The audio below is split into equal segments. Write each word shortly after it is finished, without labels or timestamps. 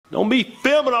Don't be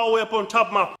filming all the way up on top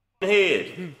of my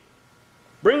head.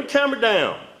 Bring the camera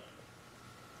down.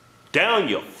 Down,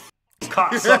 you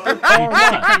cocksucker.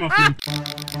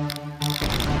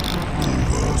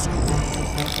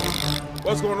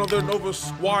 What's going on there, Nova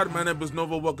Squad? My name is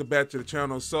Nova. Welcome back to the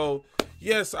channel. So,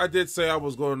 yes, I did say I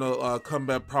was going to come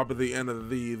back probably the end of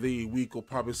the week or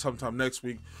probably sometime next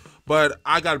week. But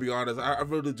I gotta be honest, I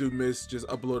really do miss just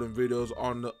uploading videos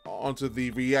onto the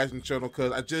reaction channel,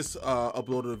 because I just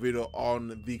uploaded a video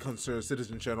on the Concerned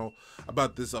Citizen channel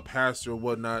about this pastor or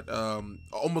whatnot.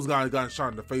 Almost got shot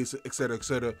in the face, etc.,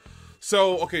 etc.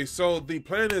 So, okay, so the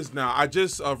plan is now, I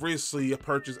just recently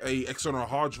purchased a external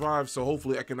hard drive, so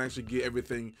hopefully I can actually get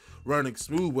everything running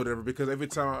smooth, whatever, because every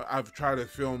time I've tried to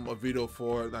film a video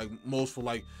for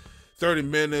like 30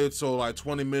 minutes or like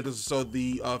 20 minutes or so,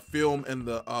 the film and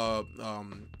the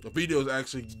videos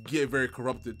actually get very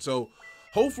corrupted. So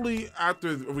hopefully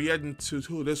after reacting to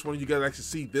this one, you guys actually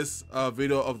see this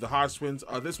video of the Hodgetwins.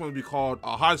 This one will be called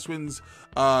Hodgetwins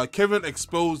Kevin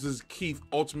Exposes Keith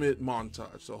Ultimate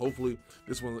Montage. So hopefully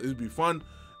this one will be fun,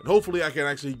 and hopefully I can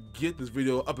actually get this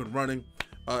video up and running.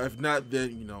 If not,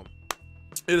 then you know,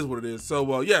 it is what it is.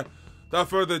 So yeah, without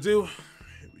further ado,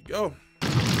 here we go.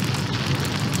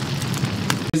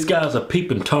 This guy's a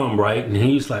peeping Tom, right? And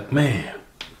he's like, man,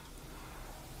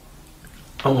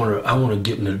 I wanna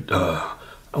get in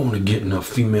a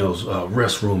female's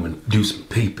restroom and do some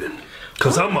peeping,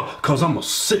 cause I'm a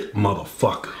sick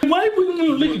motherfucker. Why would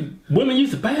you let women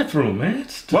use the bathroom, man?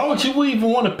 Why would you even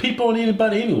want to peep on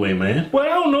anybody anyway, man? Well, I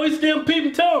don't know. He's damn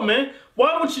peeping Tom, man.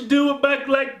 Why would you do it back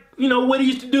like, you know, what he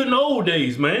used to do in the old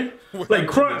days, man? Like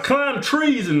climb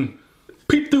trees and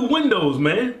peep through windows,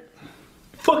 man.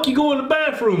 Fuck you going to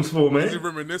bathrooms for, man? Is he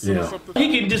reminiscing or something?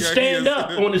 He can just stand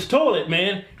up on his toilet,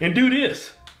 man, and do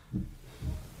this.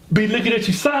 Be looking at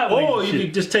you sideways. Or you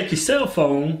can just take your cell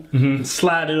phone and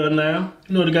slide it in there.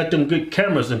 You know they got them good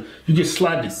cameras, and you just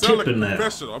slide the tip in there.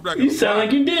 You sound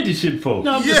like you did this shit before.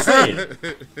 No, I'm just saying.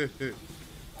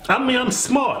 I mean, I'm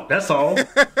smart, that's all.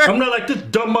 I'm not like this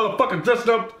dumb motherfucker dressed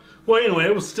up. Well, anyway,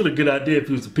 it was still a good idea if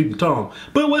he was a peeping Tom.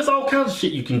 But there's all kinds of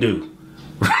shit you can do.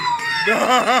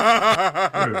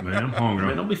 Right, man, I'm hungry.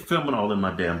 Man, don't be filming all in my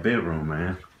damn bedroom,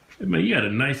 man. Hey, man, you got a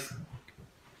nice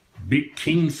big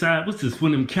king size. What's this,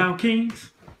 one of them cow kings?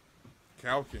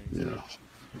 Cow kings. Yeah.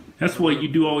 That's where you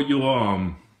do all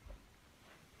your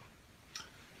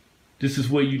this is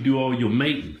where you do all your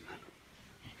mating.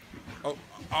 Oh,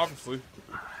 obviously.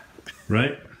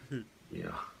 Right?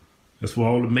 Yeah. That's where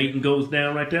all the mating goes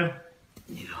down right there?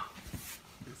 Yeah.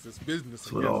 It's this business.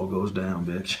 That's where it all goes down,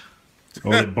 bitch.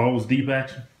 All that balls deep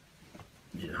action?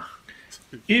 Yeah.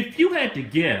 If you had to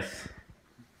guess,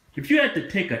 if you had to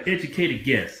take an educated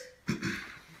guess,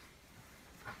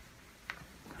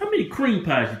 how many cream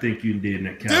pies you think you did in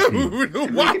that cow? Dude,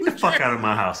 get the fuck out of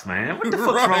my house, man. What the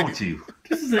fuck's wrong with you?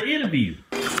 This is an interview.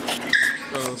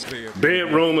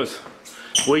 Bedroom is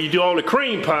where you do all the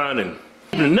cream pie and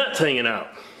the nuts hanging out.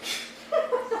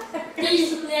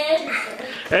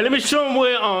 And let me show them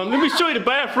where, let me show you the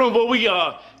bathroom where we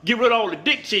get rid of all the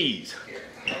dick cheese.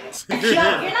 I'm doing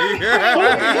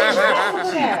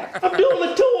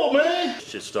the tour, man.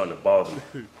 Shit's starting to bother me.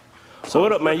 So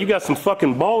what up, man? You got some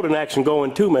fucking balding action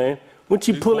going too, man. Why don't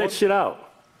you pull that shit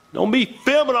out? Don't be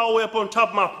filming all the way up on top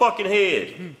of my fucking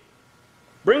head.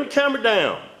 Bring the camera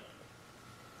down.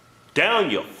 Down,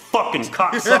 you fucking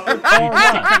cocksucker.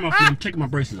 I'm taking my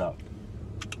braces out.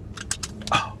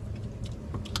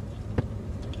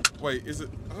 Wait, is it?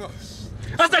 Oh.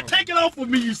 I said, take it off with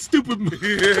me, you stupid.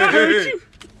 I heard you.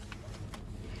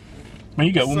 Man,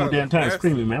 you got one more damn time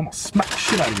screaming, man. I'm gonna smack the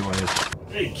shit out of your ass.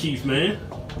 Hey, Keith, man.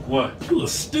 What? You a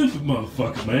stupid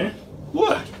motherfucker, man.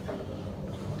 What?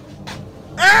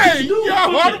 Hey, yo,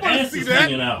 I don't want to see that.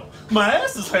 Hanging out. My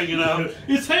ass is hanging out.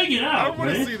 It's hanging out, I don't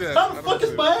want to see that. How the fuck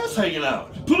is my ass hanging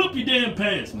out? Pull up your damn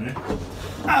pants, man.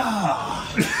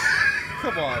 Ah.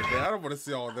 Come on, man. I don't want to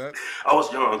see all that. I was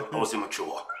young. I was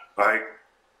immature. Right?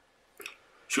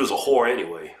 She was a whore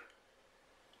anyway.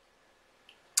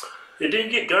 It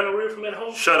didn't get gonorrhea from that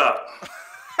hoe? Shut up.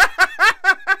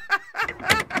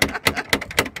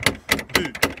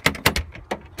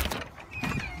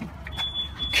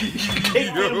 You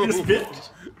can't film this bitch.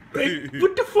 Hey,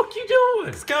 what the fuck you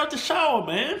doing? Just got out the shower,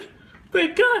 man.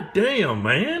 Man, goddamn,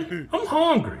 man. I'm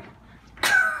hungry.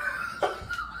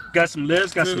 Got some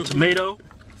lettuce, got some tomato.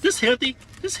 This healthy.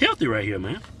 This healthy right here,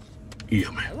 man. Yeah,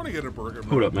 man. I want to get a burger, man.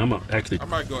 Hold up, man. I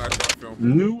might go after I film.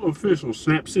 New official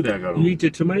snap. Sit down, got on. You eat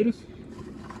your tomatoes?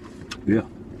 Yeah.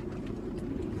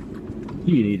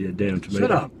 You didn't eat that damn tomato.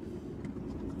 Shut up.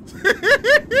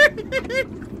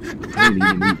 I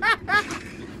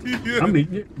mean, I'm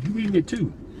eating it. You eating it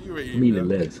too. You're an I mean it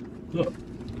less. Look.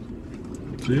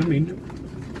 See, I mean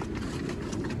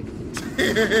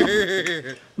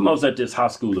it. I was at this high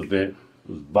school event.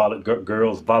 It was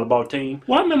girls volleyball team.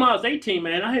 Well, I remember I was 18,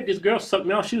 man. I had this girl suck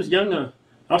me off. She was younger.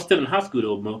 I was still in high school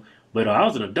though, bro. But I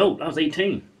was an adult. I was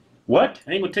 18. What?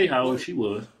 I ain't gonna tell you how old she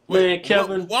was. Wait, man,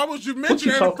 Kevin. Why would you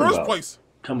mention that in the first place?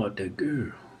 Come out that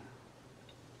girl.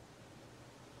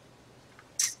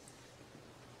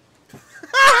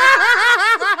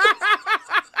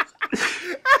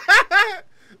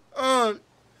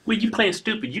 Well, you playing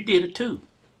stupid. You did it too.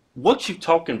 What you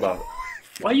talking about?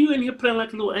 Why you in here playing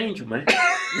like a little angel, man?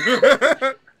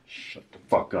 Shut the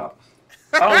fuck up.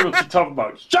 I don't know what you're talking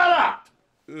about. Shut up!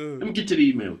 Let me get to the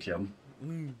email, Kevin.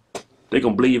 They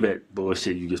gonna believe that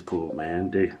bullshit you just pulled,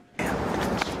 man.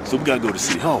 So we gotta go to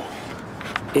City Hall.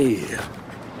 Yeah.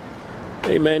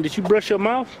 Hey, man, did you brush your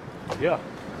mouth? Yeah.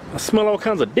 I smell all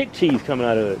kinds of dick cheese coming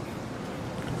out of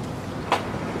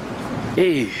it.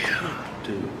 Yeah.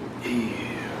 Dude. Yeah.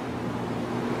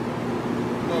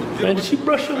 Man, did you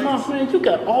brush your mouth, man? You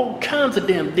got all kinds of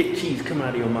damn dick cheese coming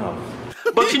out of your mouth.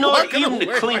 But you know what? Even the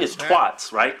cleanest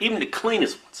twats, right? Even the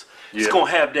cleanest ones, it's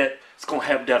gonna have that. It's gonna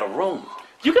have that aroma.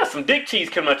 You got some dick cheese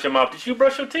coming out your mouth. Did you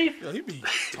brush your teeth? Yeah, he be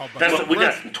talking about we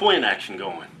got some twin action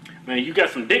going. Man, you got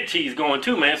some dick cheese going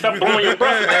too, man. Stop blowing your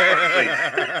breath.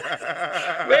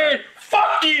 Man,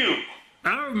 fuck you.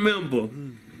 I remember.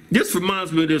 This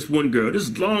reminds me of this one girl. This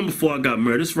is long before I got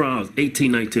married. This is around I was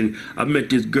 18, 19. I met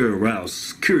this girl, right? I was a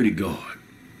security guard,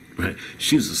 right?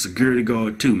 She was a security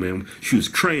guard too, man. She was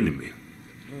training me,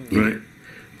 right?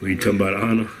 What you talking about,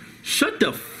 Anna? Shut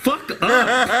the fuck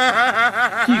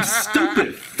up, you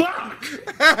stupid fuck.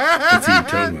 That's what you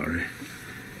talking about, right?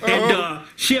 And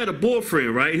she had a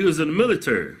boyfriend, right? He was in the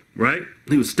military, right?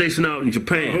 He was stationed out in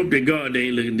Japan. I hope that God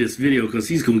ain't looking at this video because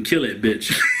he's gonna kill that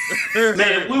bitch.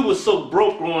 Man, we was so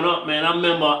broke growing up, man. I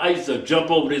remember I used to jump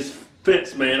over this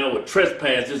fence, man. I would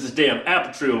trespass. There's this damn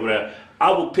apple tree over there. I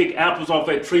would pick apples off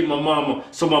that tree, my mama,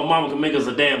 so my mama could make us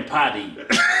a damn pie to eat.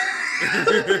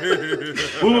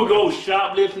 We would go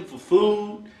shoplifting for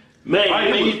food. Man,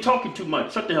 man, you're talking too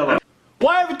much. Shut the hell up.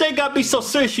 Why everything gotta be so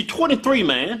serious? You're 23,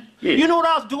 man. Yeah. You know what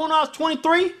I was doing when I was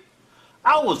 23?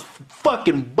 I was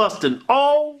fucking busting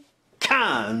all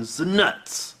kinds of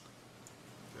nuts.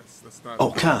 That's not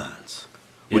all kinds.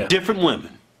 With different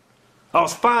women. I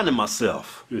was finding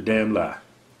myself. You're a damn lie.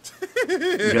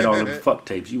 You got all them fuck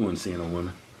tapes you wasn't seeing on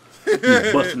women. You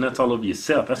was busting nuts all over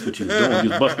yourself. That's what you was doing. You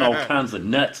was busting all kinds of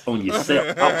nuts on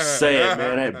yourself. I was sad,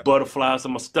 man. I had butterflies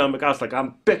in my stomach. I was like, I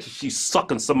bet you she's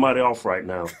sucking somebody off right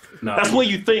now. Nah, that's what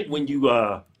you think when you,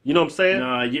 you know what I'm saying?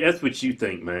 Nah, yeah, that's what you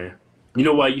think, man. You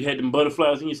know why you had them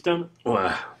butterflies in your stomach?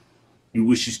 Why? You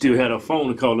wish you still had a phone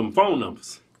to call them phone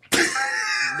numbers.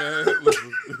 Man,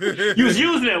 you was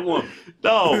using that woman.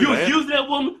 No, you was using that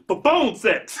woman for phone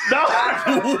sex. No.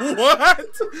 What?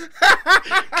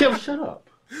 Kevin, shut up.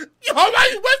 Yo, why are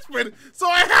you whispering? So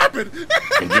it happened.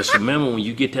 And just remember, when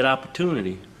you get that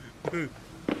opportunity. Why'd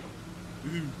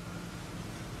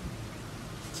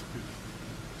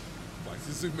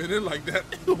you zoom in like that?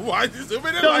 Why'd you zoom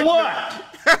in like what?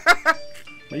 That?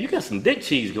 Man, you got some dick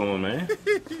cheese going, man.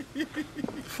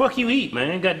 Fuck you eat,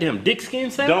 man. Goddamn dick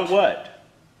skin sandwich? Don't what?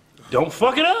 Don't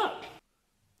fuck it up.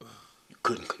 You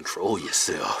couldn't control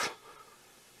yourself.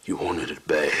 You wanted it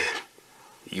bad.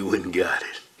 You went and got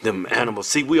it. Them animals.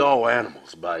 See, we all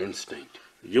animals by instinct.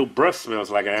 Your breath smells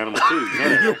like an animal too. You know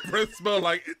that? Your breath smells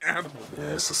like an animal. Yeah,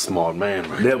 that's a smart man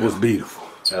right there. That was beautiful.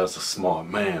 That was a smart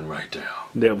man right there.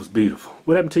 That was beautiful.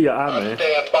 What happened to your eye, man?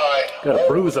 Got a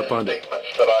bruise up under it.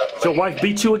 Did your wife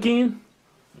beat you again?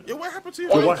 Yeah, what happened to you?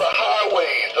 What is the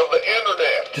highways of the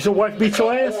internet? Did your wife beat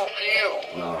your ass?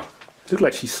 No. Looked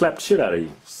like she slapped the shit out of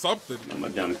you. Something. My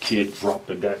damn kid dropped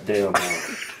the goddamn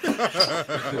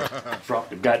dropped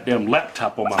the goddamn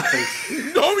laptop on my face.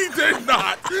 No, he did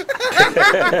not.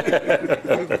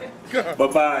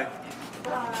 Bye-bye.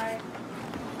 Bye.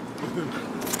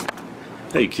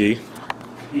 Hey, Key.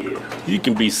 Yeah. You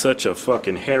can be such a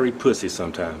fucking hairy pussy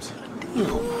sometimes.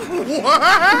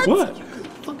 What? What?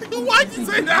 Why'd you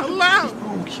say that out loud? What's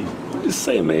wrong with you? I'm just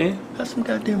saying, man. Have some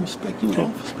goddamn respect. You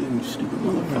wrong for speaking, you stupid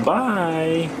motherfucker.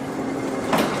 Bye.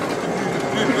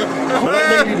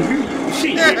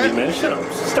 She hit me, man. Shut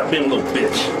up. Stop being a little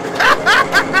bitch.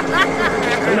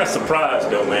 I'm not surprised,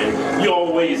 though, man. You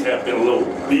always have been a little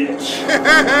bitch.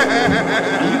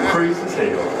 You crazy as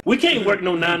hell. We can't work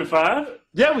no 9 to 5.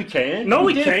 Yeah, we can. No,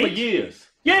 we can't. For years.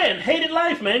 Yeah, and hated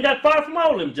life, man. Got fired from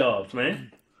all them jobs,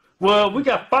 man. Well, we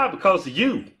got fired because of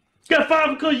you. Got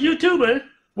fired because of you, too, man.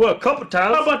 Well, a couple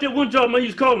times. How about that one job, man, you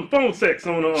used to call them phone sex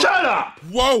on... Shut up!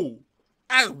 Whoa!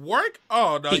 At work?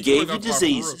 Oh no. He gave you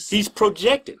diseases. He's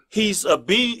projecting. He's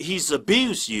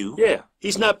abused you. Yeah.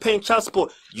 He's not paying child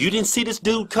support. You didn't see this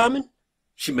dude coming?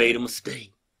 She made a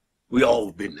mistake. We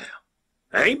all been there.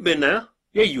 I ain't been there.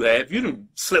 Yeah, you have. You done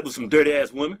slept with some dirty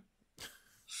ass women.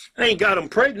 I ain't got them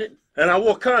pregnant, and I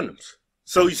wore condoms.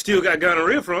 So you still got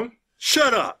gonorrhea from him?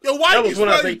 Shut up. Yo, why that was when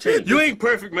I was 18. You ain't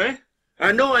perfect, man.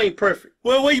 I know I ain't perfect.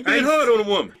 Well, why you being hard on a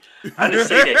woman? I didn't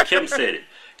say that. Kim said it.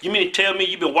 You mean to tell me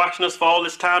you've been watching us for all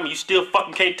this time and you still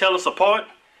fucking can't tell us apart?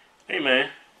 Hey, man.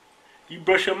 You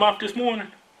brush your mouth this morning?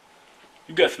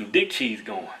 You got some dick cheese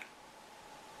going.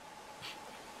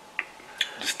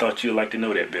 Just thought you'd like to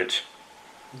know that, bitch.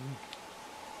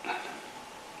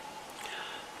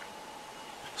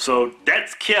 So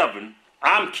that's Kevin.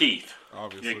 I'm Keith.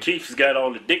 Obviously. Yeah, Keith's got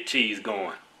all the dick cheese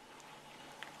going.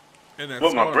 And that's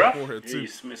what, my breath? Yeah, you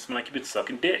smell like you've been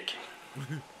sucking dick.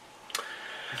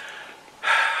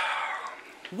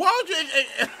 Why would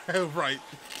you... Right.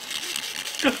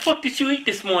 The fuck did you eat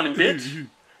this morning, bitch?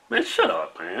 Man, shut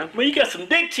up, man. Man, you got some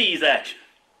dick cheese action.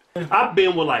 I've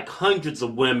been with like hundreds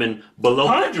of women below...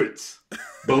 Hundreds?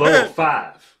 Below a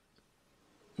 5.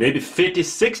 Maybe 50,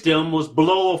 60 of them was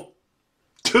below a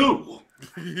 2.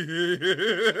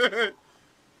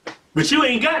 But you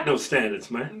ain't got no standards,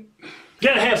 man. You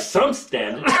gotta have some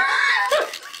standards.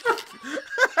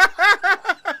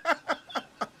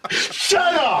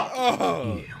 Shut up!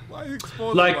 Oh, yeah. Why you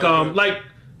exposed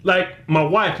like my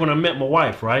wife, when I met my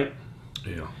wife, right?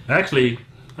 Yeah. Actually,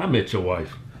 I met your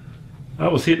wife. I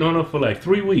was hitting on her for like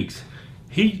 3 weeks.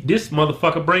 This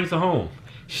motherfucker brings her home.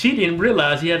 She didn't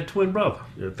realize he had a twin brother.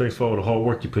 Yeah, thanks for all the hard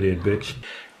work you put in, bitch.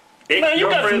 Man, you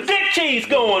got some dick cheese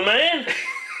going, man.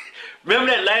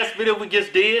 Remember that last video we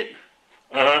just did?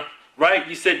 Uh-huh. Right?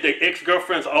 You said the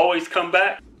ex-girlfriends always come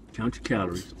back? Count your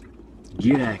calories.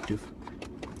 Get active.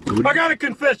 I got a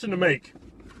confession to make.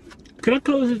 Can I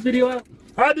close this video out?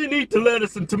 I didn't eat the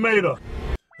lettuce and tomato.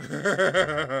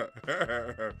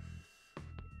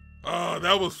 Oh,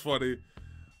 that was funny.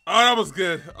 Oh, that was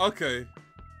good. Okay.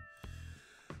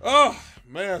 Oh,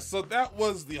 man. So that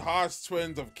was the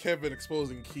Hodgetwins of Kevin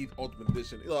exposing Keith Ultimate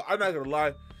Edition. Look, I'm not going to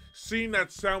lie. Seeing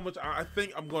that sandwich, I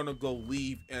think I'm going to go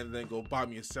leave and then go buy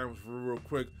me a sandwich real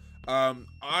quick.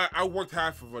 I worked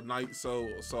half of a night, so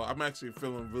I'm actually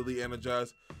feeling really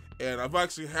energized. And I've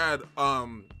actually had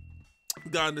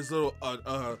gotten this little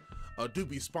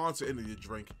Doobie sponsor energy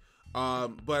drink.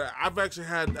 But I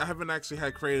haven't actually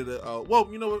had created a well,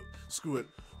 you know what? Screw it.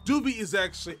 Doobie is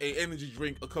actually a energy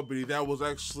drink, a company that was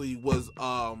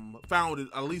founded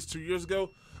at least 2 years ago.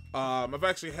 I've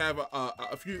actually have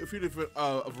a few different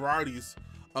varieties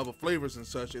of flavors and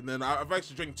such, and then I've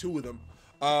actually drank 2 of them.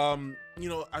 You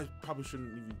know, I probably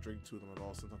shouldn't even drink 2 of them at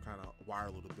all since I'm kind of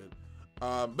wired a little bit.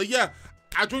 But yeah,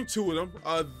 I drank 2 of them.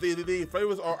 The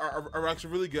flavors are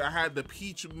actually really good. I had the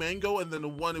peach mango, and then the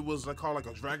one it was called like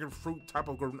a dragon fruit type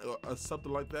of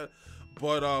something like that.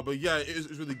 But yeah,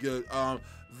 it's really good.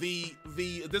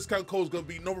 The discount code is gonna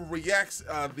be NovaReAxe.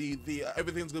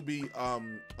 Everything's gonna be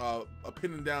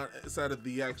pinning down inside of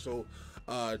the actual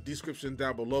description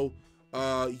down below.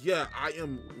 Yeah, I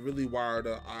am really wired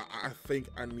up. I think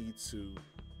I need to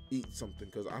eat something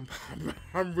because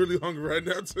I'm really hungry right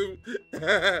now too.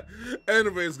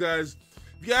 Anyways, guys,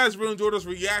 if you guys really enjoyed this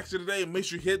reaction today, make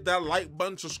sure you hit that like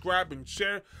button, subscribe, and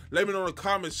share. Let me know in the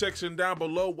comment section down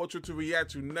below what you're to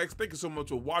react to next. Thank you so much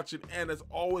for watching, and as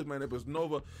always, my name is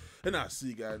Nova, and I'll see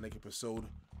you guys next episode.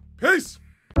 Peace.